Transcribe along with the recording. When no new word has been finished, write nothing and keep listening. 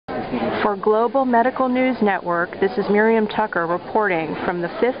For Global Medical News Network, this is Miriam Tucker reporting from the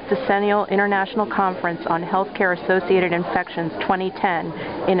 5th Decennial International Conference on Healthcare-Associated Infections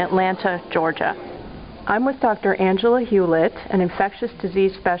 2010 in Atlanta, Georgia. I'm with Dr. Angela Hewlett, an infectious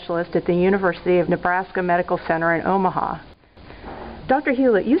disease specialist at the University of Nebraska Medical Center in Omaha. Dr.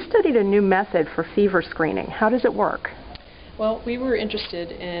 Hewlett, you studied a new method for fever screening. How does it work? Well, we were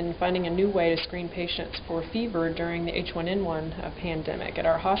interested in finding a new way to screen patients for fever during the H1N1 pandemic at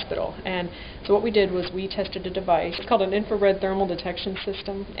our hospital. And so what we did was we tested a device. It's called an infrared thermal detection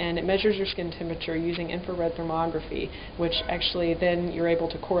system, and it measures your skin temperature using infrared thermography, which actually then you're able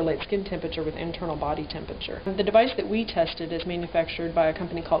to correlate skin temperature with internal body temperature. The device that we tested is manufactured by a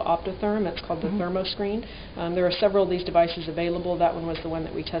company called Optotherm. It's called the ThermoScreen. There are several of these devices available. That one was the one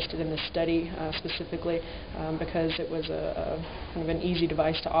that we tested in this study specifically because it was kind of an easy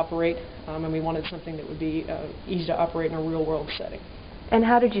device to operate, and we wanted something that would be easy to operate in a real-world setting. And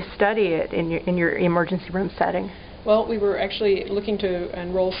how did you study it in your emergency room setting? Well, we were actually looking to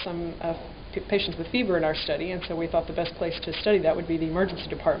enroll some patients with fever in our study, and so we thought the best place to study that would be the emergency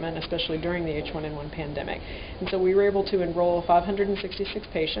department, especially during the H1N1 pandemic. And so we were able to enroll 566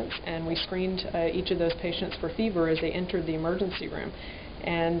 patients, and we screened each of those patients for fever as they entered the emergency room.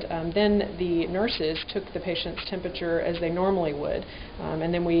 And then the nurses took the patient's temperature as they normally would,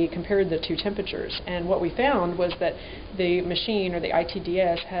 and then we compared the two temperatures. And what we found was that the machine, or the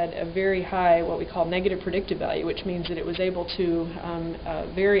ITDS, had a very high, what we call negative predictive value, which means that it was able to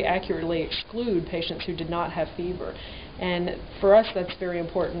very accurately exclude patients who did not have fever. And for us, that's very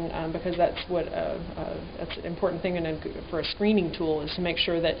important because that's an important thing for a screening tool, is to make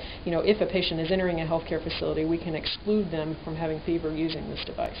sure that, if a patient is entering a healthcare facility, we can exclude them from having fever using this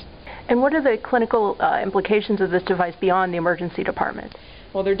device. And what are the clinical implications of this device beyond the emergency department?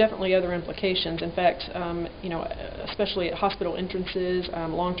 Well, there are definitely other implications. In fact, especially at hospital entrances,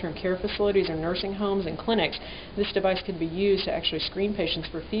 long-term care facilities, or nursing homes and clinics, this device could be used to actually screen patients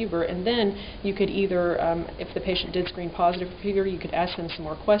for fever. And then you could either, if the patient did screen positive for fever, you could ask them some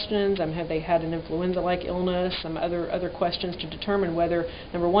more questions. Have they had an influenza-like illness? Some other questions to determine whether,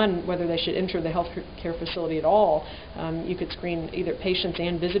 number one, whether they should enter the health care facility at all. You could screen either patients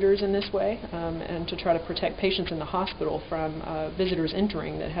and visitors in this way, and to try to protect patients in the hospital from visitors entering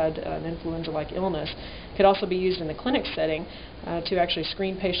that had an influenza-like illness. It could also be used in the clinic setting to actually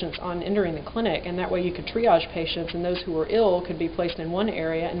screen patients on entering the clinic, and that way you could triage patients, and those who were ill could be placed in one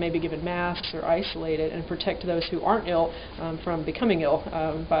area and maybe given masks or isolated, and protect those who aren't ill from becoming ill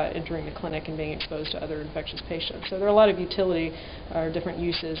by entering the clinic and being exposed to other infectious patients. So there are a lot of utility or different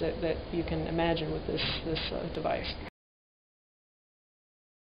uses that you can imagine with this device.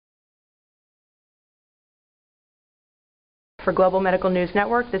 For Global Medical News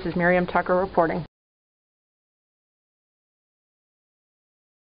Network, this is Miriam Tucker reporting.